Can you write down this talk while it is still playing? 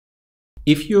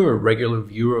If you're a regular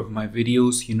viewer of my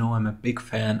videos, you know I'm a big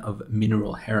fan of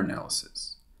mineral hair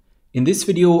analysis. In this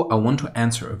video, I want to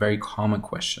answer a very common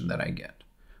question that I get,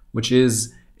 which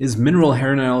is mineral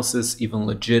hair analysis even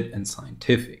legit and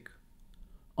scientific?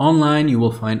 Online, you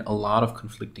will find a lot of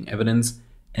conflicting evidence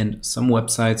and some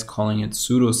websites calling it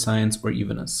pseudoscience or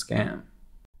even a scam.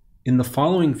 In the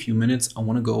following few minutes, I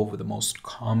want to go over the most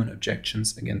common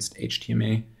objections against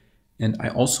HTMA, and I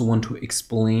also want to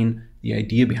explain the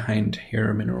idea behind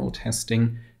hair mineral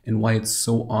testing and why it's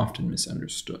so often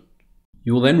misunderstood.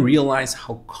 You will then realize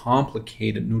how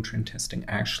complicated nutrient testing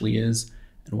actually is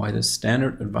and why the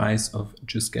standard advice of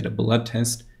just get a blood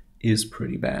test is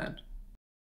pretty bad.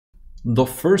 The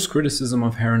first criticism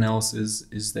of hair analysis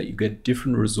is that you get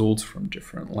different results from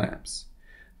different labs.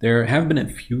 There have been a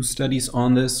few studies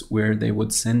on this where they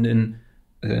would send in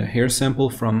a hair sample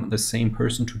from the same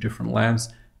person to different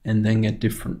labs and then get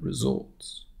different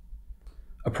results.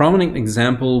 A prominent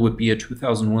example would be a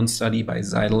 2001 study by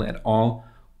Seidel et al.,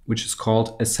 which is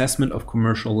called Assessment of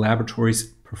Commercial Laboratories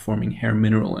Performing Hair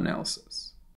Mineral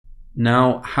Analysis.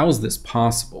 Now, how is this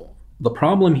possible? The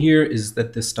problem here is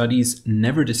that the studies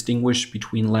never distinguish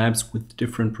between labs with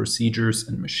different procedures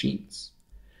and machines.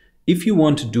 If you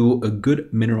want to do a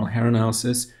good mineral hair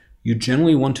analysis, you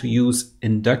generally want to use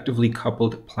inductively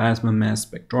coupled plasma mass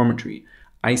spectrometry,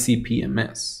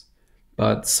 ICP-MS.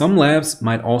 But some labs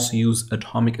might also use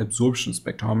atomic absorption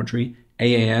spectrometry,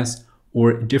 AAS,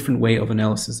 or a different way of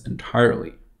analysis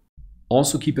entirely.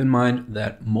 Also keep in mind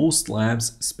that most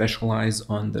labs specialize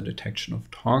on the detection of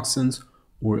toxins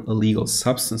or illegal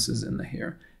substances in the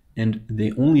hair, and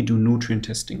they only do nutrient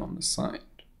testing on the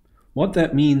side. What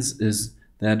that means is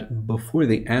that before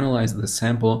they analyze the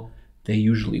sample, they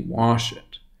usually wash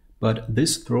it. But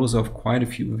this throws off quite a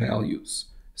few values,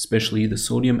 especially the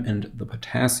sodium and the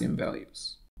potassium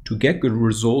values. To get good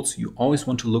results, you always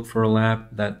want to look for a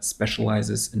lab that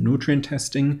specializes in nutrient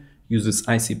testing, uses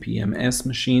ICP-MS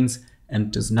machines,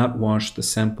 and does not wash the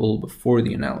sample before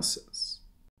the analysis.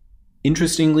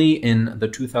 Interestingly, in the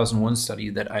 2001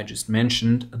 study that I just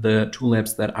mentioned, the two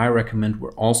labs that I recommend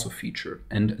were also featured,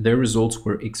 and their results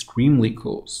were extremely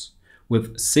close,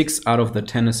 with 6 out of the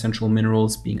 10 essential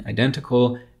minerals being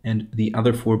identical and the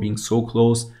other 4 being so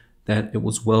close that it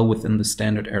was well within the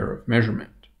standard error of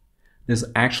measurement. This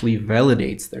actually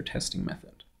validates their testing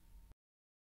method.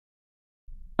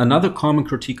 Another common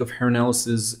critique of hair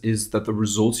analysis is that the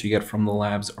results you get from the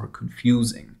labs are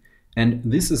confusing, and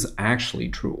this is actually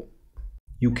true.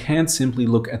 You can't simply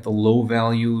look at the low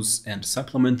values and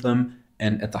supplement them,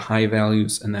 and at the high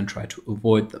values and then try to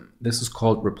avoid them. This is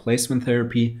called replacement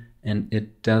therapy, and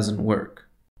it doesn't work.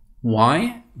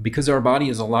 Why? Because our body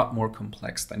is a lot more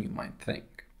complex than you might think.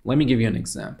 Let me give you an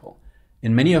example.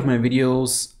 In many of my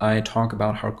videos, I talk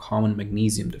about how common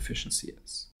magnesium deficiency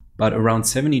is. But around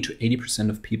 70 to 80%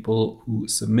 of people who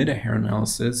submit a hair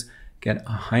analysis get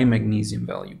a high magnesium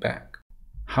value back.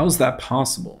 How is that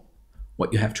possible?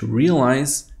 What you have to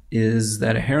realize is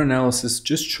that a hair analysis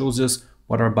just shows us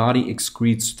what our body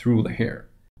excretes through the hair.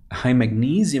 A high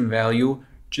magnesium value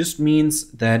just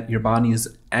means that your body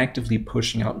is actively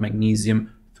pushing out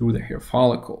magnesium through the hair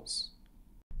follicles.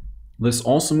 This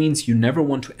also means you never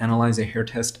want to analyze a hair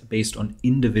test based on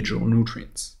individual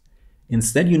nutrients.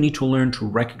 Instead, you need to learn to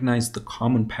recognize the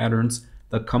common patterns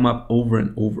that come up over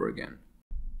and over again.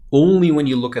 Only when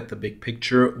you look at the big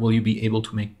picture will you be able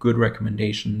to make good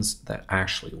recommendations that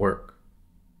actually work.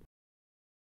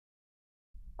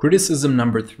 Criticism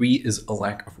number 3 is a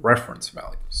lack of reference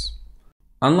values.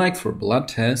 Unlike for blood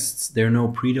tests, there are no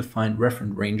predefined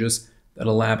reference ranges that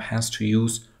a lab has to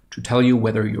use to tell you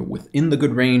whether you're within the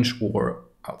good range or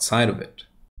outside of it.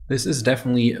 This is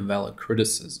definitely a valid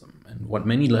criticism, and what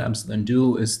many labs then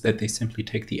do is that they simply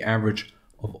take the average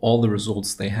of all the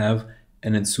results they have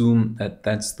and assume that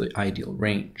that's the ideal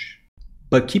range.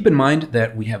 But keep in mind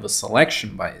that we have a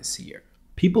selection bias here.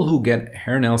 People who get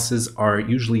hair analysis are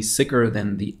usually sicker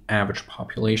than the average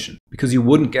population, because you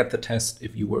wouldn't get the test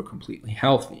if you were completely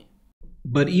healthy.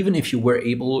 But even if you were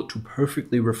able to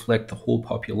perfectly reflect the whole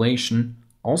population,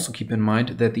 also keep in mind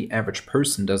that the average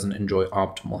person doesn't enjoy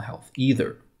optimal health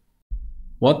either.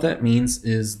 What that means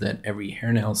is that every hair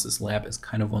analysis lab is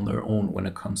kind of on their own when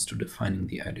it comes to defining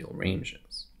the ideal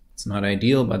ranges. It's not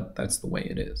ideal, but that's the way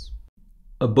it is.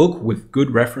 A book with good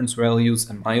reference values,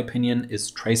 in my opinion, is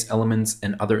Trace Elements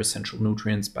and Other Essential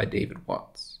Nutrients by David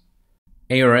Watts.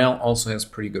 ARL also has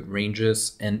pretty good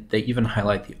ranges, and they even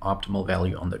highlight the optimal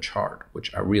value on the chart,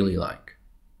 which I really like.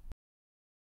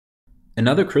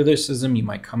 Another criticism you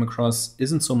might come across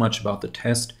isn't so much about the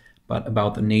test, but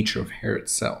about the nature of hair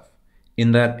itself,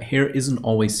 in that hair isn't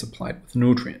always supplied with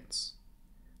nutrients.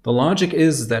 The logic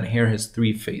is that hair has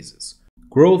three phases: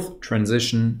 growth,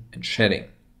 transition, and shedding.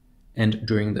 And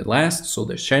during the last, so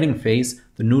the shedding phase,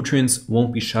 the nutrients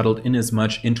won't be shuttled in as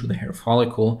much into the hair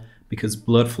follicle because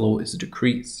blood flow is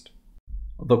decreased.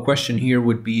 The question here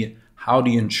would be, how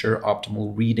do you ensure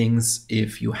optimal readings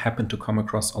if you happen to come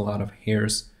across a lot of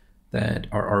hairs that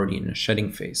are already in a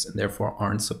shedding phase and therefore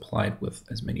aren't supplied with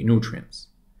as many nutrients?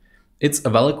 It's a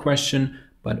valid question,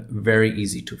 but very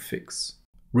easy to fix.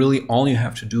 Really, all you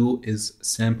have to do is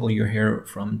sample your hair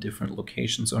from different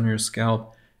locations on your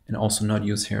scalp and also not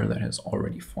use hair that has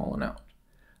already fallen out.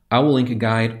 I will link a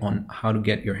guide on how to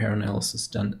get your hair analysis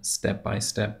done step by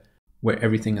step, where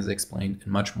everything is explained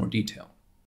in much more detail.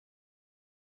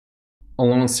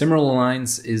 Along similar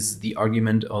lines is the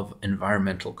argument of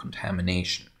environmental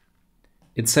contamination.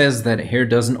 It says that hair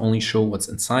doesn't only show what's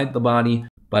inside the body,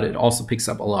 but it also picks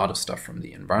up a lot of stuff from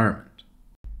the environment.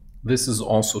 This is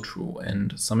also true,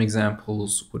 and some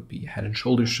examples would be Head and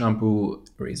Shoulders shampoo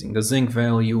raising the zinc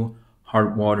value,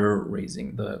 hard water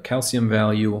raising the calcium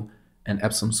value, and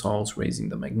Epsom salts raising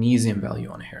the magnesium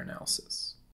value on hair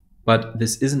analysis. But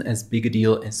this isn't as big a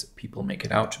deal as people make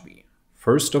it out to be.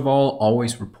 First of all,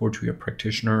 always report to your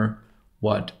practitioner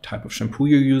what type of shampoo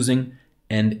you're using,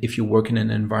 and if you work in an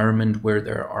environment where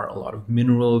there are a lot of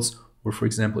minerals, or for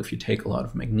example, if you take a lot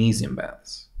of magnesium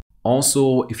baths.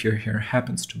 Also, if your hair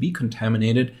happens to be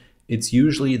contaminated, it's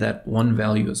usually that one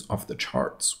value is off the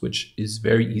charts, which is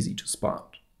very easy to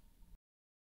spot.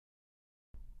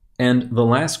 And the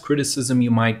last criticism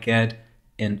you might get,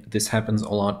 and this happens a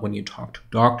lot when you talk to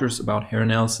doctors about hair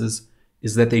analysis,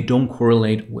 is that they don't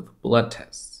correlate with blood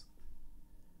tests.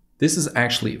 This is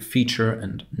actually a feature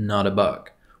and not a bug.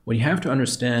 What you have to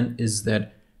understand is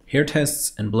that hair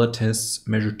tests and blood tests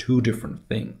measure two different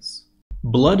things.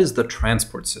 Blood is the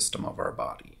transport system of our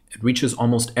body. It reaches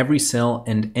almost every cell,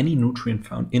 and any nutrient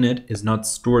found in it is not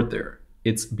stored there.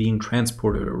 It's being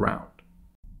transported around.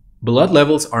 Blood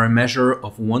levels are a measure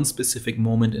of one specific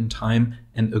moment in time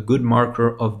and a good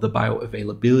marker of the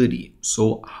bioavailability,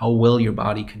 so how well your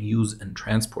body can use and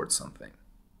transport something.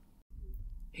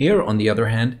 Hair, on the other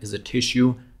hand, is a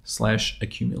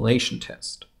tissue/accumulation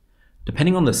test.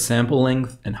 Depending on the sample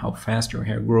length and how fast your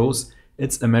hair grows,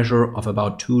 it's a measure of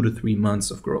about 2 to 3 months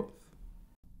of growth.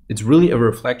 It's really a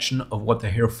reflection of what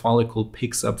the hair follicle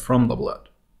picks up from the blood.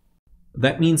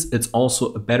 That means it's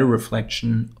also a better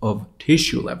reflection of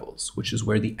tissue levels, which is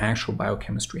where the actual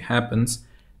biochemistry happens,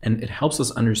 and it helps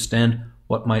us understand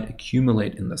what might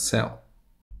accumulate in the cell.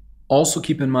 Also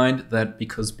keep in mind that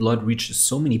because blood reaches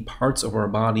so many parts of our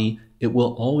body, it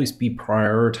will always be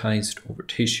prioritized over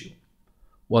tissue.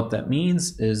 What that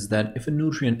means is that if a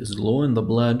nutrient is low in the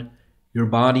blood, your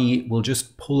body will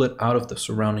just pull it out of the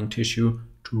surrounding tissue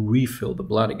to refill the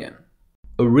blood again.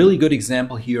 A really good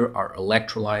example here are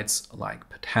electrolytes like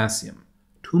potassium.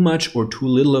 Too much or too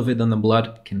little of it in the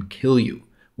blood can kill you,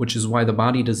 which is why the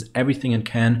body does everything it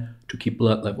can to keep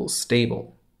blood levels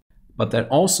stable. But that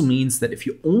also means that if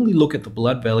you only look at the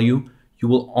blood value, you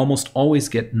will almost always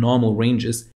get normal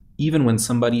ranges, even when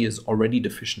somebody is already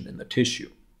deficient in the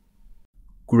tissue.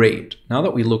 Great, now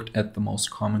that we looked at the most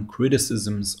common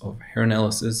criticisms of hair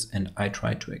analysis and I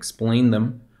tried to explain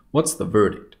them, what's the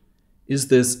verdict? Is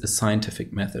this a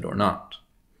scientific method or not?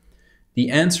 The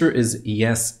answer is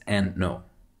yes and no.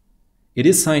 It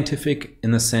is scientific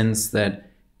in the sense that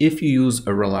if you use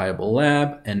a reliable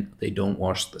lab and they don't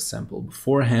wash the sample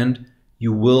beforehand,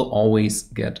 you will always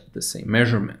get the same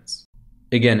measurements.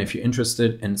 Again, if you're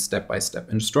interested in step-by-step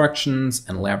instructions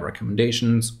and lab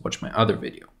recommendations, watch my other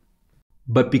video.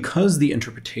 But because the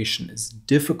interpretation is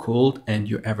difficult and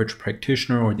your average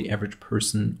practitioner or the average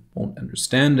person won't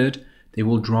understand it, they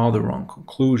will draw the wrong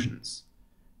conclusions.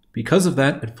 Because of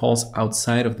that, it falls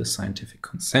outside of the scientific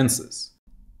consensus.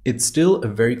 It's still a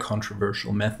very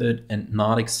controversial method and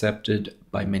not accepted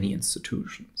by many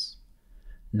institutions.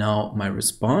 Now, my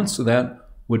response to that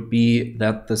would be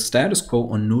that the status quo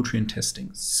on nutrient testing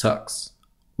sucks.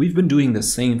 We've been doing the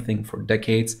same thing for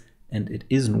decades and it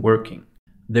isn't working.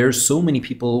 There are so many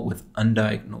people with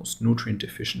undiagnosed nutrient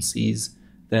deficiencies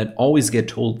that always get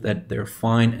told that they're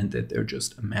fine and that they're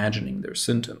just imagining their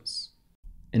symptoms.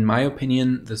 In my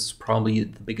opinion, this is probably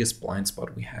the biggest blind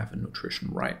spot we have in nutrition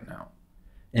right now.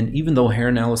 And even though hair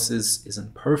analysis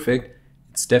isn't perfect,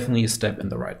 it's definitely a step in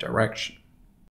the right direction.